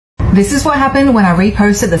This is what happened when I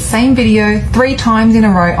reposted the same video 3 times in a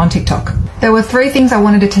row on TikTok. There were 3 things I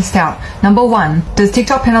wanted to test out. Number 1, does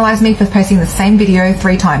TikTok penalize me for posting the same video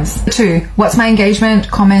 3 times? 2, what's my engagement,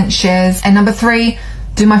 comments, shares? And number 3,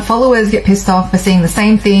 do my followers get pissed off for seeing the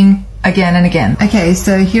same thing again and again? Okay,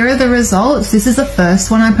 so here are the results. This is the first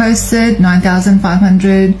one I posted,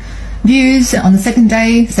 9,500 views. On the second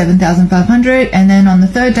day, 7,500, and then on the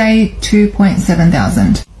third day, 2.7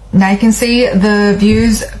 thousand. Now you can see the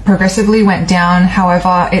views progressively went down,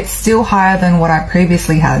 however, it's still higher than what I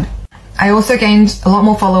previously had. I also gained a lot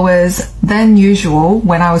more followers than usual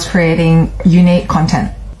when I was creating unique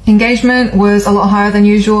content. Engagement was a lot higher than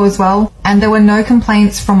usual as well, and there were no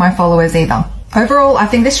complaints from my followers either. Overall, I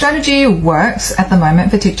think this strategy works at the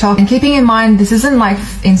moment for TikTok, and keeping in mind this isn't like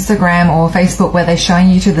Instagram or Facebook where they're showing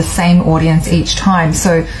you to the same audience each time,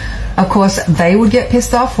 so of course they would get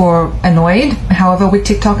pissed off or annoyed. However, with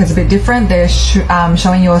TikTok it's a bit different. They're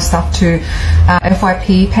showing your stuff to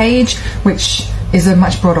FYP page, which is a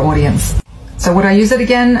much broader audience. So would I use it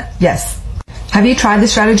again? Yes. Have you tried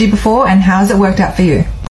this strategy before, and how has it worked out for you?